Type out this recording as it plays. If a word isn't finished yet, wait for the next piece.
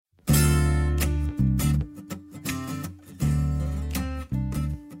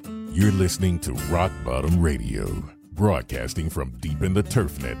You're listening to Rockbottom Radio, broadcasting from deep in the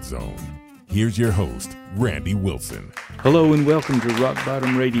TurfNet zone. Here's your host, Randy Wilson. Hello and welcome to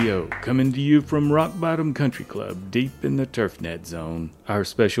Rockbottom Radio, coming to you from Rockbottom Country Club, deep in the TurfNet zone. Our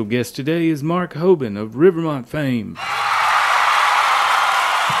special guest today is Mark Hoban of Rivermont fame.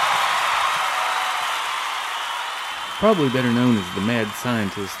 Probably better known as the mad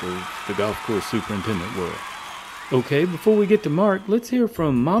scientist of the golf course superintendent world. Okay, before we get to Mark, let's hear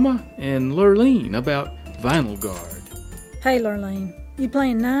from Mama and Lurleen about VinylGuard. Hey, Lurleen. You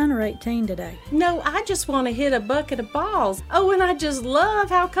playing 9 or 18 today? No, I just want to hit a bucket of balls. Oh, and I just love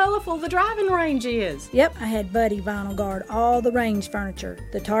how colorful the driving range is. Yep, I had Buddy VinylGuard all the range furniture.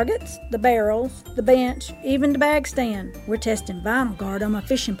 The targets, the barrels, the bench, even the bag stand. We're testing VinylGuard on my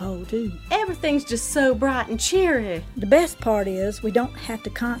fishing pole, too. Everything's just so bright and cheery. The best part is we don't have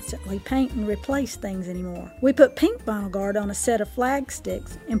to constantly paint and replace things anymore. We put pink VinylGuard on a set of flag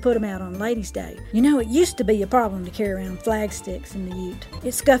sticks and put them out on Ladies' Day. You know, it used to be a problem to carry around flag sticks in the ute.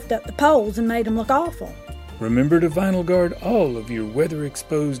 It scuffed up the poles and made them look awful. Remember to VinylGuard all of your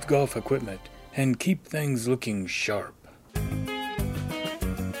weather-exposed golf equipment and keep things looking sharp.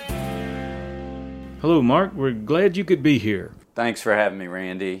 Hello, Mark. We're glad you could be here. Thanks for having me,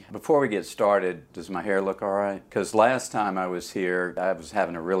 Randy. Before we get started, does my hair look all right? Because last time I was here, I was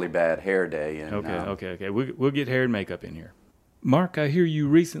having a really bad hair day. And, Okay. We'll get hair and makeup in here. Mark, I hear you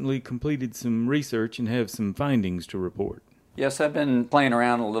recently completed some research and have some findings to report. Yes, I've been playing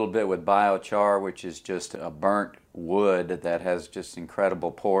around a little bit with Biochar, which is just a burnt wood that has just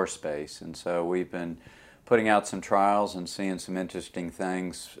incredible pore space. And so we've been putting out some trials and seeing some interesting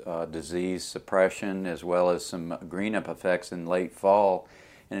things, disease suppression, as well as some green-up effects in late fall.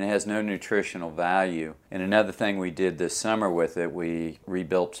 And it has no nutritional value. And another thing we did this summer with it, we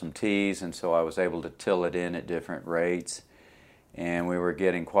rebuilt some tees, and so I was able to till it in at different rates. And we were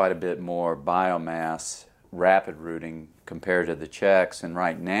getting quite a bit more biomass rapid rooting compared to the checks, and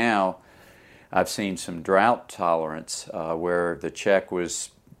right now I've seen some drought tolerance where the check was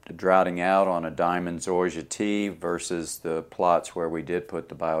droughting out on a Diamond Zorja tee versus the plots where we did put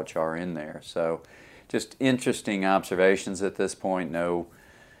the biochar in there. So just interesting observations at this point, no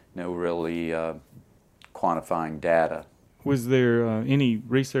really quantifying data. Was there any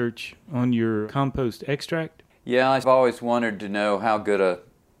research on your compost extract? Yeah, I've always wanted to know how good a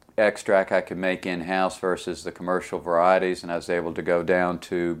extract I could make in-house versus the commercial varieties, and I was able to go down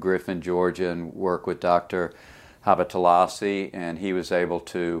to Griffin, Georgia and work with Dr. Habatalasi, and he was able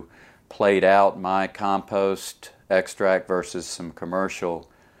to plate out my compost extract versus some commercial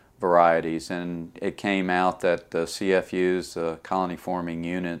varieties, and it came out that the CFUs, the colony-forming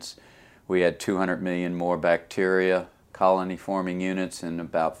units, we had 200 million more bacteria colony-forming units and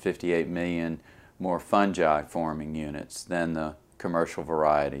about 58 million more fungi-forming units than the commercial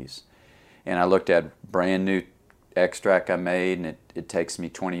varieties. And I looked at brand new extract I made, and it takes me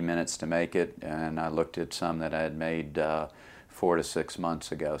 20 minutes to make it, and I looked at some that I had made 4 to 6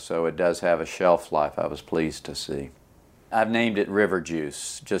 months ago. So it does have a shelf life, I was pleased to see. I've named it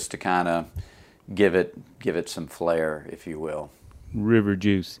RiverJuice just to kind of give it some flair, if you will.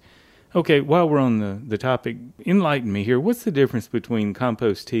 RiverJuice. Okay, while we're on the topic, enlighten me here. What's the difference between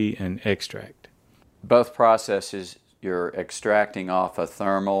compost tea and extract? Both processes, you're extracting off a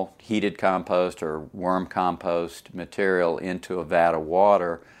thermal heated compost or worm compost material into a vat of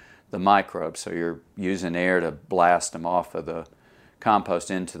water, the microbes. So you're using air to blast them off of the compost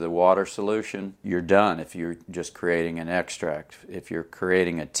into the water solution. You're done if you're just creating an extract. If you're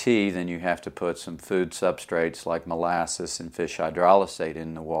creating a tea, then you have to put some food substrates like molasses and fish hydrolysate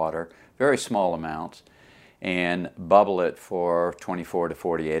in the water, very small amounts, and bubble it for 24 to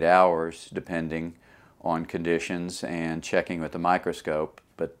 48 hours depending on conditions and checking with the microscope.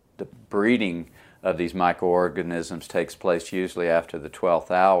 But the breeding of these microorganisms takes place usually after the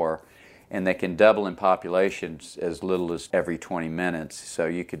 12th hour, and they can double in populations as little as every 20 minutes. So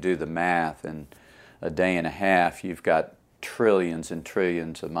you could do the math, in a day and a half you've got trillions and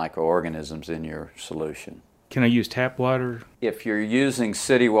trillions of microorganisms in your solution. Can I use tap water? If you're using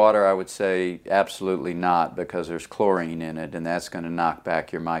city water, I would say absolutely not, because there's chlorine in it, and that's going to knock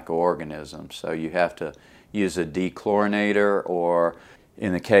back your microorganisms. So you have to use a dechlorinator, or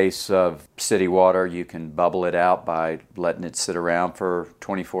in the case of city water, you can bubble it out by letting it sit around for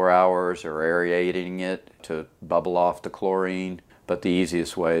 24 hours or aerating it to bubble off the chlorine. But the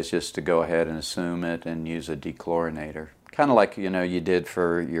easiest way is just to go ahead and assume it and use a dechlorinator. Kind of like, you did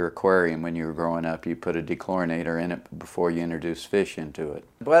for your aquarium when you were growing up. You put a dechlorinator in it before you introduced fish into it.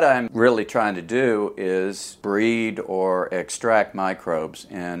 What I'm really trying to do is breed or extract microbes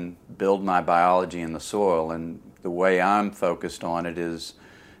and build my biology in the soil. And the way I'm focused on it is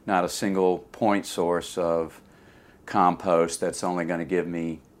not a single point source of compost that's only going to give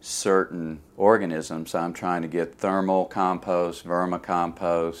me certain organisms. I'm trying to get thermal compost,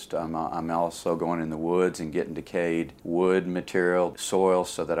 vermicompost. I'm also going in the woods and getting decayed wood material, soil,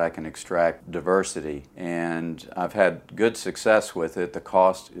 so that I can extract diversity. And I've had good success with it. The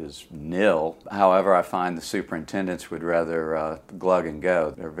cost is nil. However, I find the superintendents would rather glug and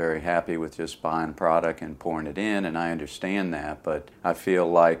go. They're very happy with just buying a product and pouring it in, and I understand that. But I feel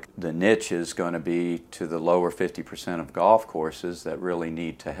like the niche is going to be to the lower 50% of golf courses that really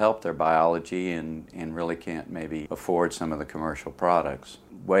need to help their biology and really can't maybe afford some of the commercial products.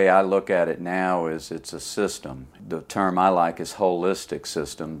 The way I look at it now is it's a system. The term I like is holistic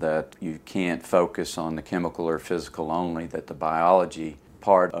system, that you can't focus on the chemical or physical only, that the biology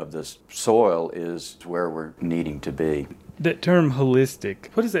part of the soil is where we're needing to be. That term holistic,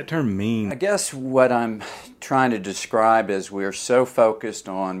 what does that term mean? I guess what I'm trying to describe is we're so focused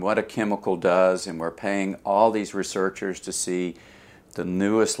on what a chemical does, and we're paying all these researchers to see the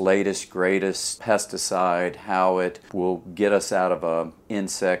newest, latest, greatest pesticide, how it will get us out of an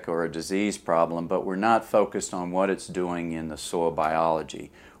insect or a disease problem, but we're not focused on what it's doing in the soil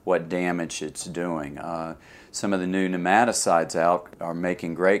biology, what damage it's doing. Some of the new nematicides out are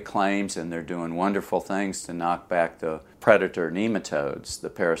making great claims, and they're doing wonderful things to knock back the predator nematodes, the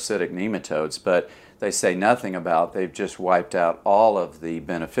parasitic nematodes, but they say nothing about they've just wiped out all of the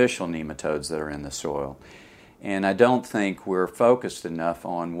beneficial nematodes that are in the soil. And I don't think we're focused enough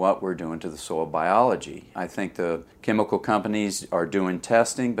on what we're doing to the soil biology. I think the chemical companies are doing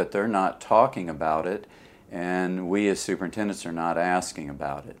testing, but they're not talking about it, and we as superintendents are not asking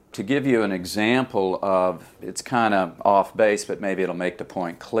about it. To give you an example of, it's kind of off base, but maybe it'll make the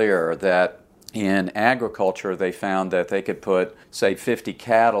point clearer, that in agriculture they found that they could put, say, 50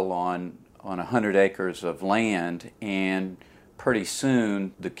 cattle on 100 acres of land, and pretty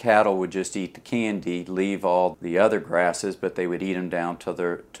soon the cattle would just eat the candy, leave all the other grasses, but they would eat them down to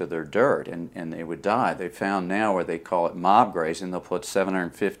their dirt, and they would die. They found now where they call it mob grazing, they'll put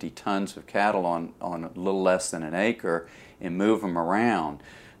 750 tons of cattle on a little less than an acre and move them around.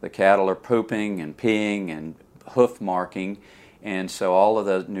 The cattle are pooping and peeing and hoof marking, and so all of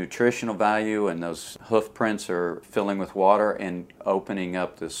the nutritional value and those hoof prints are filling with water and opening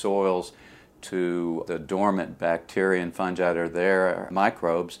up the soils to the dormant bacteria and fungi that are there,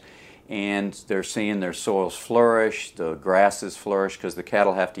 microbes, and they're seeing their soils flourish, the grasses flourish, because the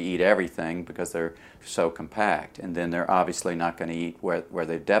cattle have to eat everything because they're so compact, and then they're obviously not going to eat where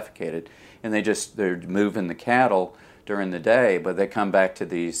they've defecated, and they're moving the cattle during the day, but they come back to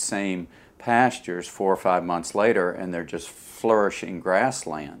these same pastures 4 or 5 months later, and they're just flourishing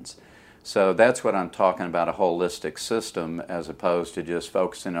grasslands. So that's what I'm talking about, a holistic system, as opposed to just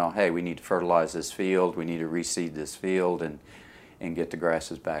focusing on, hey, we need to fertilize this field, we need to reseed this field, and get the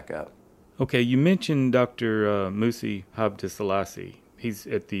grasses back up. Okay, you mentioned Dr. Musi Habtaselassie. He's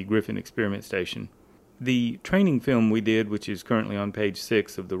at the Griffin Experiment Station. The training film we did, which is currently on page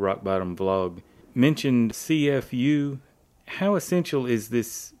 6 of the Rockbottom vlog, mentioned CFU. How essential is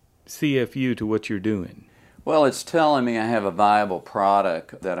this CFU to what you're doing? Well, it's telling me I have a viable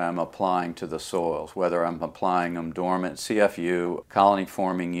product that I'm applying to the soils, whether I'm applying them dormant, CFU,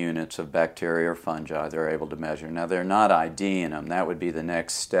 colony-forming units of bacteria or fungi they're able to measure. Now, they're not IDing them. That would be the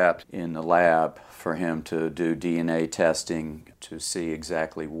next step in the lab for him to do DNA testing to see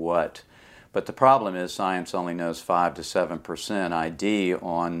exactly what. But the problem is science only knows 5 to 7% ID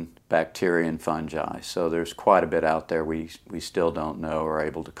on bacteria and fungi. So there's quite a bit out there we still don't know or are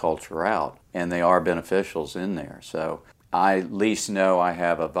able to culture out. And they are beneficials in there. So I at least know I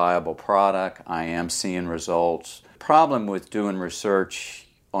have a viable product. I am seeing results. Problem with doing research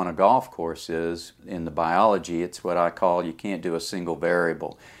on a golf course is, in the biology, it's what I call, you can't do a single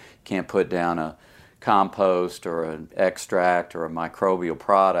variable. You can't put down a compost or an extract or a microbial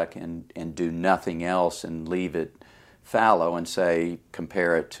product and do nothing else and leave it fallow and say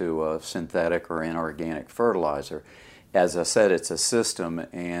compare it to a synthetic or inorganic fertilizer. As I said, it's a system,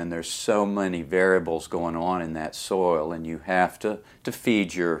 and there's so many variables going on in that soil, and you have to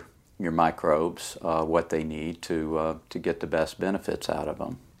feed your microbes what they need to get the best benefits out of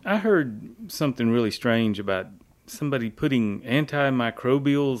them. I heard something really strange about somebody putting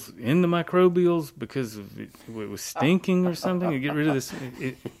antimicrobials in the microbials because it was stinking or something, to get rid of this.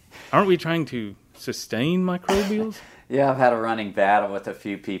 Aren't we trying to sustain microbials? Yeah, I've had a running battle with a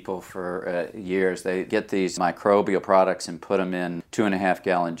few people for years. They get these microbial products and put them in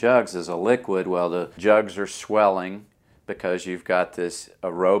 2.5-gallon jugs as a liquid. Well, the jugs are swelling because you've got this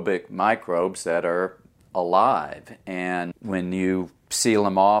aerobic microbes that are alive. And when you seal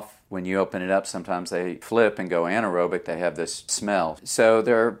them off when you open it up, sometimes they flip and go anaerobic. They have this smell.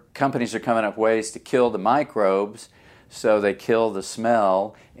 So companies are coming up with ways to kill the microbes, so they kill the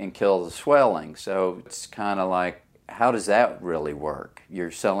smell and kill the swelling. So it's kind of like, how does that really work?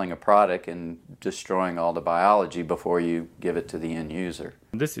 You're selling a product and destroying all the biology before you give it to the end user.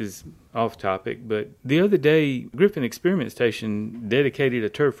 This is off topic, but the other day, Griffin Experiment Station dedicated a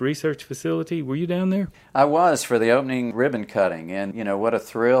turf research facility. Were you down there? I was, for the opening ribbon cutting, and what a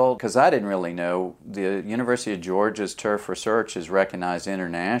thrill, because I didn't really know. The University of Georgia's turf research is recognized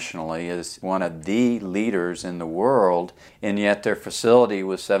internationally as one of the leaders in the world, and yet their facility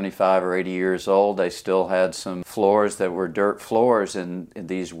was 75 or 80 years old. They still had some floors that were dirt floors, and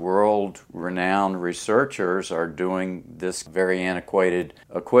these world-renowned researchers are doing this very antiquated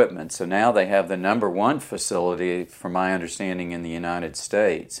equipment. So now they have the number one facility, from my understanding, in the United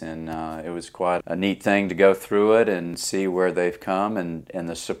States, and it was quite a neat thing to go through it and see where they've come and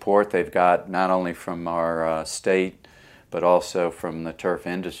the support they've got, not only from our state but also from the turf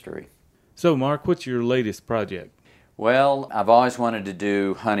industry. So Mark, what's your latest project? Well, I've always wanted to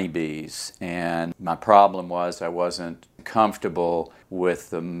do honeybees, and my problem was I wasn't comfortable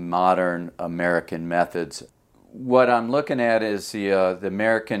with the modern American methods. What I'm looking at is the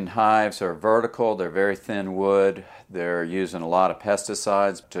American hives are vertical. They're very thin wood. They're using a lot of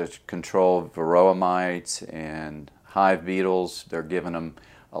pesticides to control varroa mites and hive beetles. They're giving them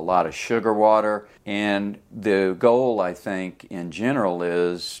a lot of sugar water. And the goal, I think, in general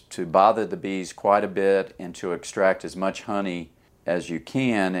is to bother the bees quite a bit and to extract as much honey as you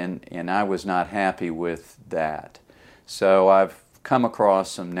can. And I was not happy with that. So I've come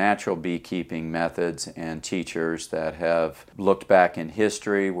across some natural beekeeping methods and teachers that have looked back in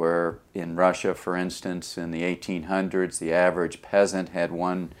history, where in Russia, for instance, in the 1800s, the average peasant had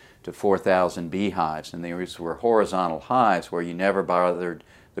 1,000 to 4,000 beehives, and these were horizontal hives where you never bothered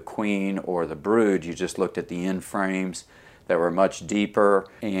the queen or the brood. You just looked at the end frames that were much deeper,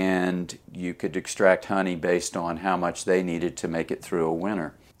 and you could extract honey based on how much they needed to make it through a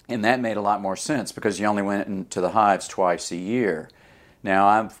winter. And that made a lot more sense because you only went into the hives twice a year. Now,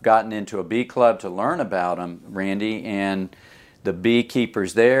 I've gotten into a bee club to learn about them, Randy, and the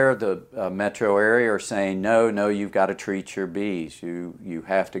beekeepers there, the metro area, are saying, no, you've got to treat your bees. You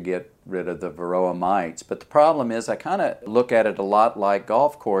have to get rid of the varroa mites. But the problem is, I kind of look at it a lot like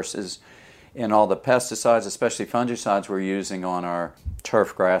golf courses and all the pesticides, especially fungicides we're using on our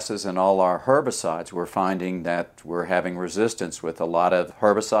turf grasses and all our herbicides. We're finding that we're having resistance with a lot of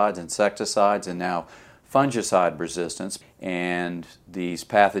herbicides, insecticides, and now fungicide resistance. And these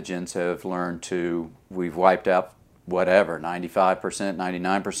pathogens have learned we've wiped out 95%,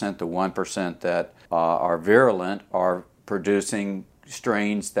 99%, the 1% that are virulent are producing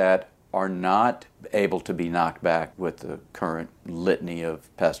strains that are not able to be knocked back with the current litany of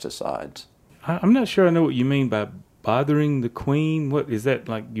pesticides. I'm not sure I know what you mean by bothering the queen. What is that,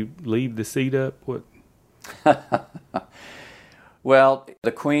 like you leave the seed up? What? Well,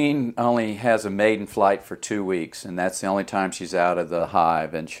 the queen only has a maiden flight for 2 weeks, and that's the only time she's out of the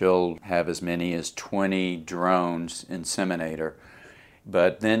hive, and she'll have as many as 20 drones inseminate her.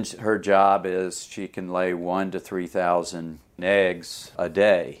 But then her job is she can lay 1,000 to 3,000 eggs a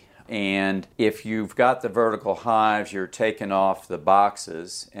day. And if you've got the vertical hives, you're taking off the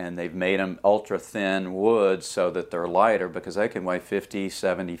boxes, and they've made them ultra-thin wood so that they're lighter, because they can weigh 50,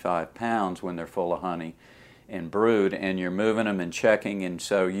 75 pounds when they're full of honey and brood, and you're moving them and checking, and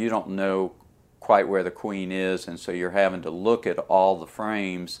so you don't know quite where the queen is, and so you're having to look at all the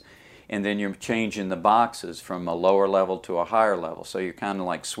frames, and then you're changing the boxes from a lower level to a higher level. So you're kind of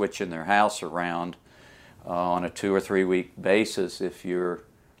like switching their house around on a 2 or 3 week basis if you're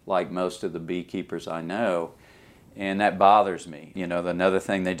like most of the beekeepers I know, and that bothers me. Another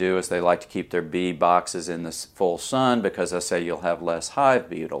thing they do is they like to keep their bee boxes in the full sun because they say you'll have less hive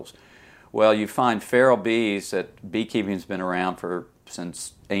beetles. Well, you find feral bees, that beekeeping's been around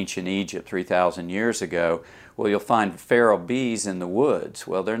since ancient Egypt, 3,000 years ago. Well, you'll find feral bees in the woods.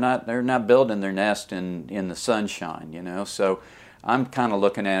 Well, they're not building their nest in the sunshine, So I'm kind of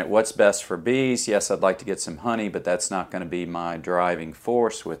looking at it, what's best for bees? Yes, I'd like to get some honey, but that's not going to be my driving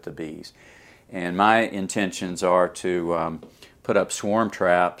force with the bees. And my intentions are to put up swarm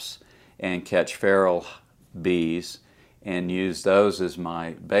traps and catch feral bees and use those as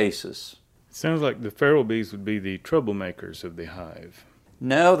my basis. Sounds like the feral bees would be the troublemakers of the hive.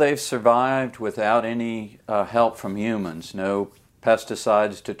 No, they've survived without any help from humans. No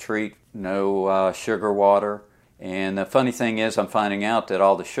pesticides to treat, no sugar water. And the funny thing is, I'm finding out that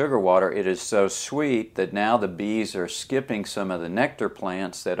all the sugar water, it is so sweet that now the bees are skipping some of the nectar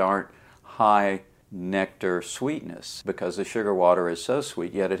plants that aren't high nectar sweetness because the sugar water is so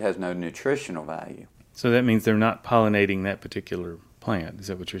sweet, yet it has no nutritional value. So that means they're not pollinating that particular plant. Is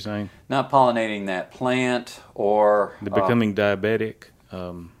that what you're saying? Not pollinating that plant, or They're becoming diabetic?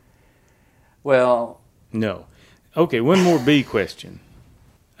 Well, no. Okay, one more bee question.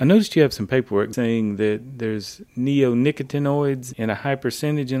 I noticed you have some paperwork saying that there's neonicotinoids in a high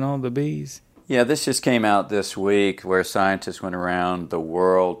percentage in all the bees. Yeah, this just came out this week where scientists went around the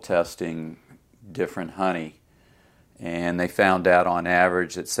world testing different honey. And they found out on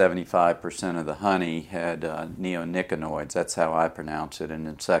average that 75% of the honey had neonicotinoids. That's how I pronounce it, an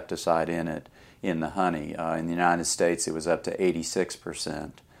insecticide in it, in the honey. In the United States, it was up to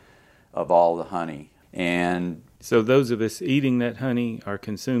 86% of all the honey. And so those of us eating that honey are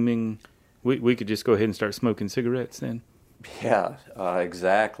consuming, we could just go ahead and start smoking cigarettes then? Yeah,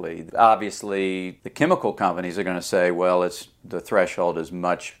 exactly. Obviously, the chemical companies are going to say, well, the threshold is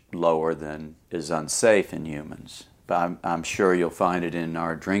much lower than is unsafe in humans. But I'm sure you'll find it in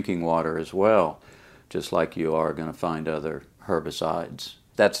our drinking water as well, just like you are going to find other herbicides.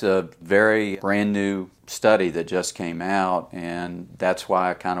 That's a very brand new study that just came out, and that's why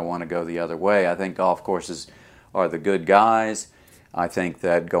I kind of want to go the other way. I think golf courses are the good guys. I think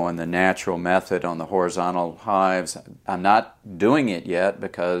that going the natural method on the horizontal hives, I'm not doing it yet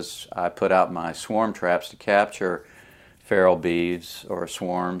because I put out my swarm traps to capture feral bees or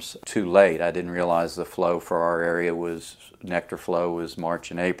swarms too late. I didn't realize the flow for our area nectar flow was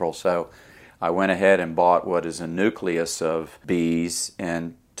March and April, so I went ahead and bought what is a nucleus of bees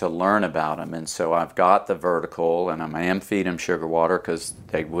and to learn about them. And so I've got the vertical, and I am feeding them sugar water because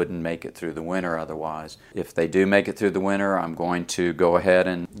they wouldn't make it through the winter otherwise. If they do make it through the winter, I'm going to go ahead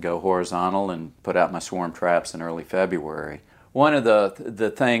and go horizontal and put out my swarm traps in early February. One of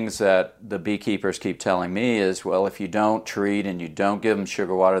the things that the beekeepers keep telling me is, well, if you don't treat and you don't give them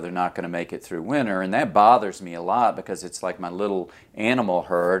sugar water, they're not going to make it through winter. And that bothers me a lot because it's like my little animal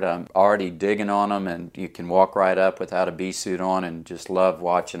herd. I'm already digging on them, and you can walk right up without a bee suit on and just love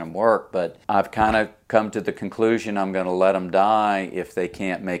watching them work. But I've kind of come to the conclusion I'm going to let them die if they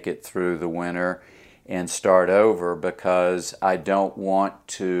can't make it through the winter and start over, because I don't want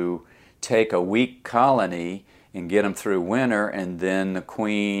to take a weak colony and get them through winter, and then the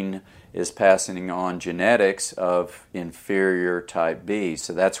queen is passing on genetics of inferior type bees.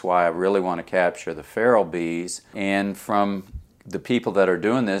 So that's why I really want to capture the feral bees. And from the people that are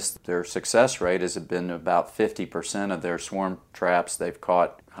doing this, their success rate has been about 50% of their swarm traps they've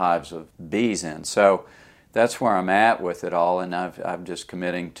caught hives of bees in. So that's where I'm at with it all, and I'm just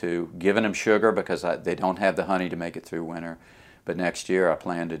committing to giving them sugar because they don't have the honey to make it through winter. But next year I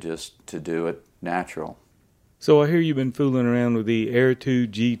plan to do it natural. So I hear you've been fooling around with the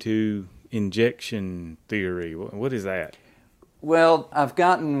Air2G2 injection theory. What is that? Well, I've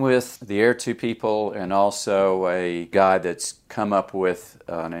gotten with the Air2 people and also a guy that's come up with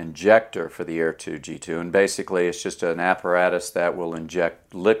an injector for the Air2G2. And basically it's just an apparatus that will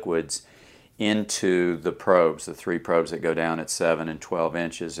inject liquids into the probes, the 3 probes that go down at 7 and 12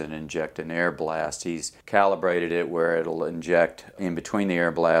 inches and inject an air blast. He's calibrated it where it'll inject, in between the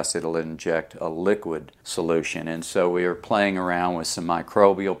air blasts, it'll inject a liquid solution. And so we are playing around with some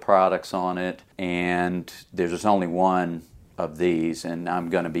microbial products on it, and there's only one of these, and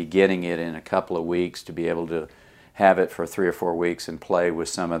I'm going to be getting it in a couple of weeks to be able to have it for 3 or 4 weeks and play with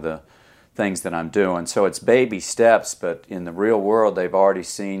some of the things that I'm doing. So it's baby steps, but in the real world they've already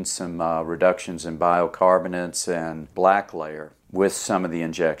seen some reductions in biocarbonates and black layer with some of the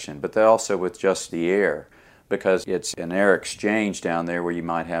injection, but they also with just the air, because it's an air exchange down there where you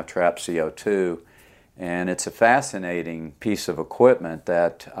might have trapped CO2, and it's a fascinating piece of equipment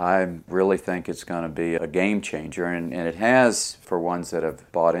that I really think it's going to be a game changer, and it has for ones that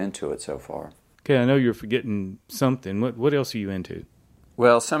have bought into it so far. Okay, I know you're forgetting something. What else are you into?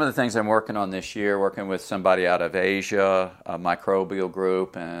 Well, some of the things I'm working on this year, working with somebody out of Asia, a microbial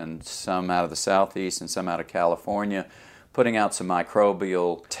group, and some out of the Southeast and some out of California, putting out some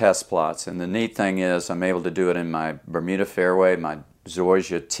microbial test plots. And the neat thing is I'm able to do it in my Bermuda Fairway, my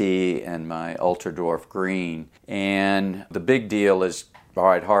Zoysia Tea, and my Ultra Dwarf Green. And the big deal is, all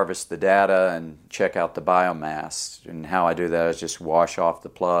right, harvest the data and check out the biomass. And how I do that is just wash off the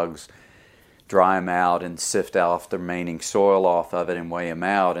plugs, dry them out, and sift off the remaining soil off of it and weigh them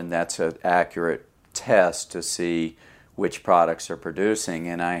out, and that's an accurate test to see which products are producing.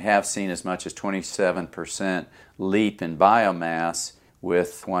 And I have seen as much as 27% leap in biomass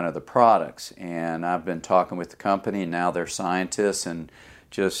with one of the products. And I've been talking with the company, and now they're scientists and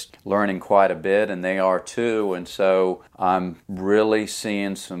just learning quite a bit, and they are too. And so I'm really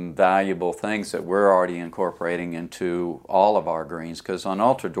seeing some valuable things that we're already incorporating into all of our greens, because on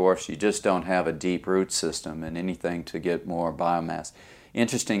ultra dwarfs you just don't have a deep root system and anything to get more biomass.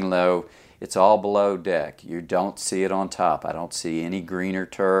 Interesting though, it's all below deck. You don't see it on top. I don't see any greener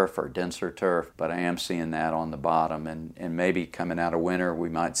turf or denser turf, but I am seeing that on the bottom. And maybe coming out of winter, we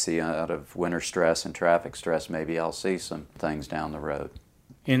might see out of winter stress and traffic stress, maybe I'll see some things down the road.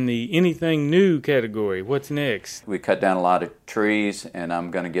 In the anything new category, what's next? We cut down a lot of trees, and I'm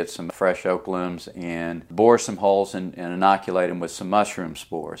going to get some fresh oak limbs and bore some holes and inoculate them with some mushroom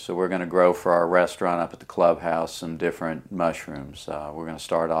spores. So we're going to grow for our restaurant up at the clubhouse some different mushrooms. We're going to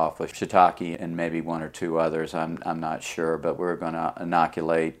start off with shiitake and maybe one or two others. I'm not sure, but we're going to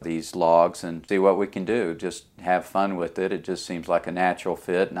inoculate these logs and see what we can do. Just have fun with it. It just seems like a natural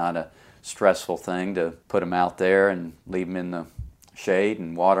fit, not a stressful thing to put them out there and leave them in the shade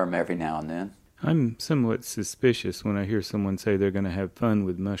and water them every now and then. I'm somewhat suspicious when I hear someone say they're going to have fun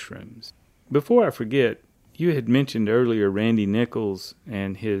with mushrooms. Before I forget, you had mentioned earlier Randy Nichols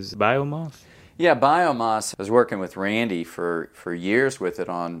and his biomass. Yeah, biomass. I was working with Randy for years with it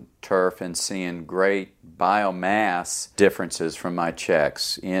on turf and seeing great biomass differences from my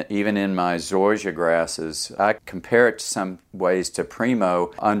checks. Even in my zoysia grasses, I compare it some ways to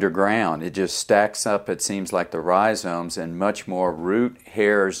Primo underground. It just stacks up, it seems like the rhizomes, and much more root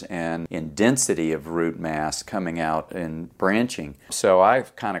hairs and in density of root mass coming out and branching. So I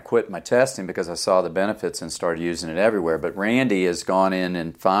kind of quit my testing because I saw the benefits and started using it everywhere. But Randy has gone in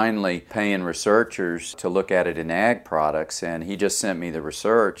and finally paying researchers to look at it in ag products, and he just sent me the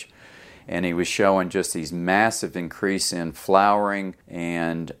research. And he was showing just these massive increase in flowering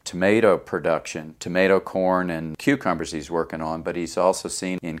and tomato production, tomato, corn, and cucumbers he's working on, but he's also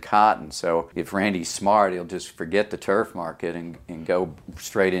seen in cotton. So if Randy's smart, he'll just forget the turf market and go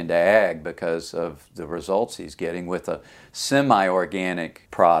straight into ag because of the results he's getting with a semi-organic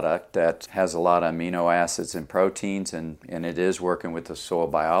product that has a lot of amino acids and proteins, and it is working with the soil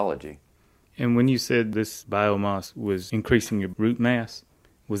biology. And when you said this biomass was increasing your root mass,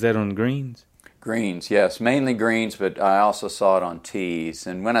 was that on greens? Greens, yes. Mainly greens, but I also saw it on tees.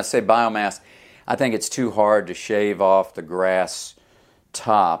 And when I say biomass, I think it's too hard to shave off the grass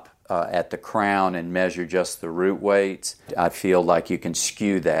top at the crown and measure just the root weights. I feel like you can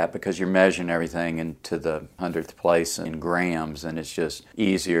skew that because you're measuring everything into the 100th place in grams, and it's just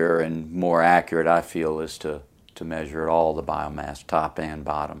easier and more accurate, I feel, is to measure all the biomass, top and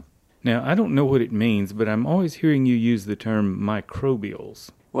bottom. Now, I don't know what it means, but I'm always hearing you use the term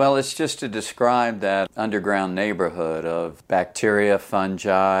microbials. Well, it's just to describe that underground neighborhood of bacteria,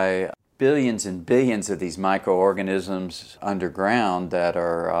 fungi, billions and billions of these microorganisms underground that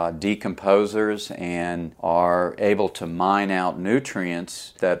are decomposers and are able to mine out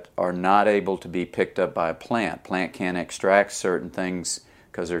nutrients that are not able to be picked up by a plant. Plant can't extract certain things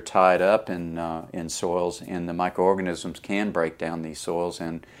because they're tied up in soils, and the microorganisms can break down these soils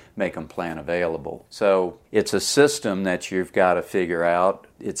and make them plant available. So it's a system that you've got to figure out.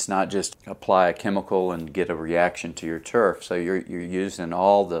 It's not just apply a chemical and get a reaction to your turf. So you're using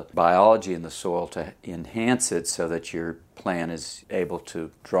all the biology in the soil to enhance it so that your plant is able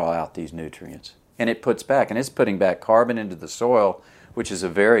to draw out these nutrients. And it puts back, and it's putting back carbon into the soil, which is a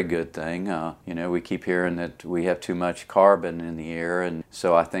very good thing. We keep hearing that we have too much carbon in the air, and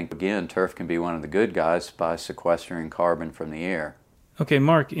so I think, again, turf can be one of the good guys by sequestering carbon from the air. Okay,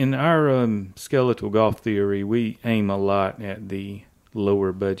 Mark, in our skeletal golf theory, we aim a lot at the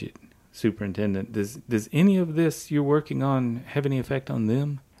lower budget superintendent. Does any of this you're working on have any effect on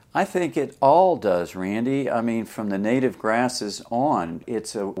them? I think it all does, Randy. I mean, from the native grasses on,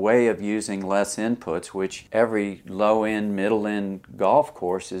 it's a way of using less inputs, which every low-end, middle-end golf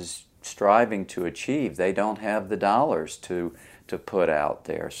course is striving to achieve. They don't have the dollars to put out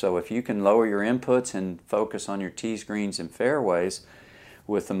there. So if you can lower your inputs and focus on your tees, greens, and fairways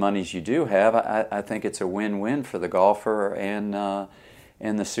with the monies you do have, I think it's a win-win for the golfer and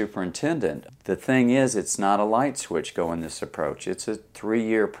the superintendent. The thing is, it's not a light switch going this approach. It's a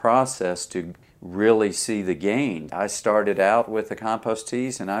 3-year process to really see the gain. I started out with the compost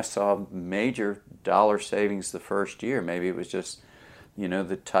tees, and I saw major dollar savings the first year. Maybe it was just,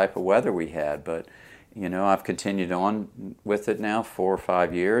 the type of weather we had, but I've continued on with it now 4 or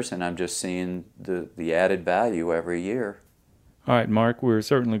 5 years, and I'm just seeing the added value every year. All right, Mark, we're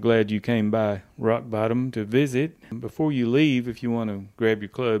certainly glad you came by Rockbottom to visit. Before you leave, if you want to grab your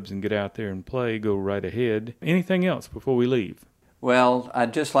clubs and get out there and play, go right ahead. Anything else before we leave? Well,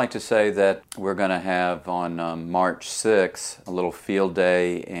 I'd just like to say that we're going to have on March 6th a little field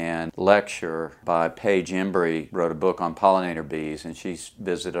day and lecture by Paige Embry, wrote a book on pollinator bees, and she's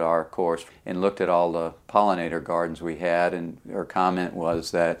visited our course and looked at all the pollinator gardens we had, and her comment was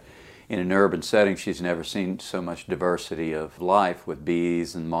that in an urban setting she's never seen so much diversity of life with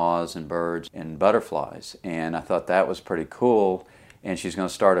bees and moths and birds and butterflies, and I thought that was pretty cool. And she's going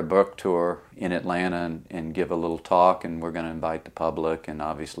to start a book tour in Atlanta and give a little talk, and we're going to invite the public and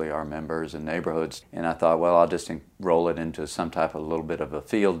obviously our members and neighborhoods. And I thought, well, I'll just roll it into some type of a little bit of a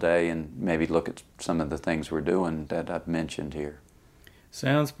field day and maybe look at some of the things we're doing that I've mentioned here.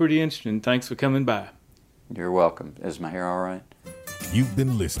 Sounds pretty interesting. Thanks for coming by. You're welcome. Is my hair all right? You've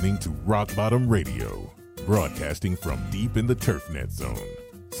been listening to Rockbottom Radio, broadcasting from deep in the TurfNet zone.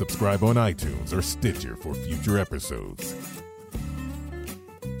 Subscribe on iTunes or Stitcher for future episodes.